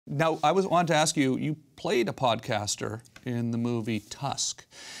Now, I wanted to ask you, you played a podcaster in the movie Tusk,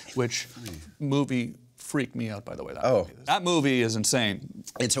 which movie freaked me out, by the way. That movie is insane.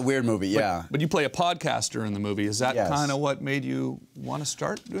 It's a weird movie, yeah. But you play a podcaster in the movie. Is that kind of what made you want to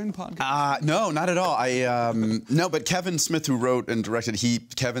start doing podcasts? No, not at all. No, but Kevin Smith, who wrote and directed,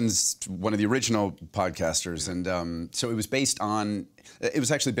 Kevin's one of the original podcasters, and so it was based on. It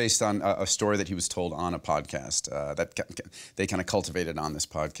was actually based on a story that he was told on a podcast that they kind of cultivated on this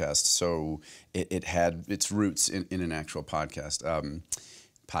podcast. So it had its roots in an actual podcast.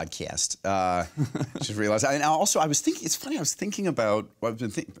 Just realized. And also, I was thinking. It's funny. I was thinking about what I've been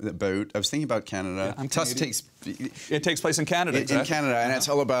thinking about. I was thinking about Canada. Yeah, Tusk takes. It takes place in Canada. In Canada, and it's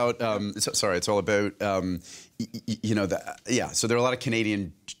all about. It's all about. You know, so there are a lot of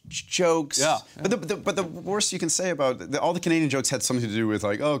Canadian jokes. Yeah. But the worst you can say about all the Canadian jokes had something to do with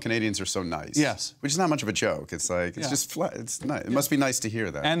like, oh, Canadians are so nice. Yes. Which is not much of a joke. It's like it's just flat. It's nice. It must be nice to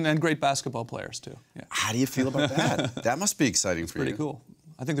hear that. And great basketball players too. Yeah. How do you feel about that? That must be exciting for you. Pretty cool.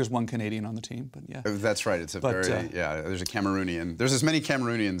 I think there's one Canadian on the team, but yeah. That's right. It's a there's a Cameroonian. There's as many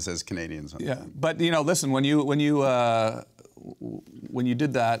Cameroonians as Canadians on the team. But you know, listen, when you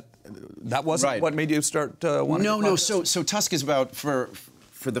did that, that wasn't what made you start wanting to No. So Tusk is about for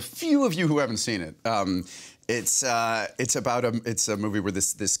the few of you who haven't seen it. It's a movie where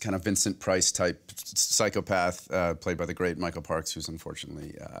this kind of Vincent Price type psychopath played by the great Michael Parks, who's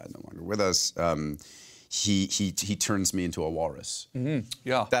unfortunately no longer with us. He turns me into a walrus. Mm-hmm.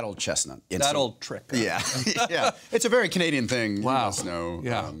 Yeah. That old chestnut. That old trick. Yeah. Yeah. It's a very Canadian thing. Wow. You must know.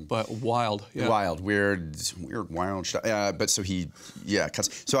 Yeah. But wild. Yeah. Wild, weird, wild stuff. But so he,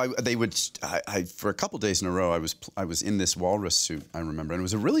 cuts. So for a couple days in a row, I was in this walrus suit. I remember, and it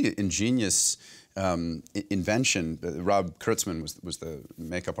was a really ingenious invention. Rob Kurtzman was the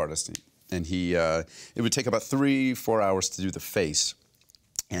makeup artist, and it would take about 3-4 hours to do the face,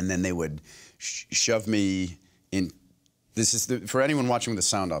 and then they would shove me in. This is for anyone watching with the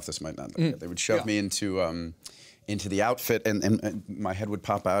sound off. This might not. They would shove me into the outfit, and my head would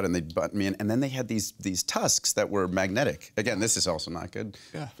pop out, and they'd button me in. And then they had these tusks that were magnetic. Again, this is also not good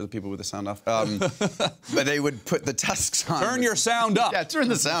for the people with the sound off. But they would put the tusks on. Turn your sound up. Yeah, turn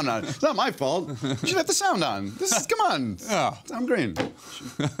the sound on. It's not my fault. You should have the sound on. Come on. Yeah. Sound green.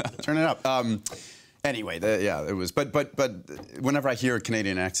 Turn it up. Anyway, it was. But whenever I hear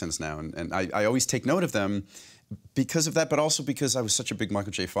Canadian accents now, and I always take note of them because of that, but also because I was such a big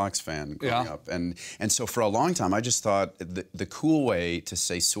Michael J. Fox fan growing up, and so for a long time I just thought the cool way to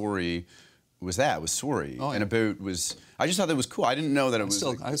say sorry was sorry, and about was. I just thought that was cool. I didn't know that it was.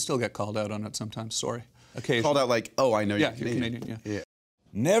 I still get called out on it sometimes. Sorry. Occasionally. Called out like, oh, I know you're Canadian. Canadian. Yeah.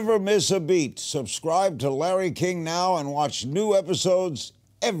 Never miss a beat. Subscribe to Larry King now and watch new episodes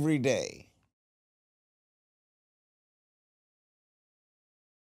every day.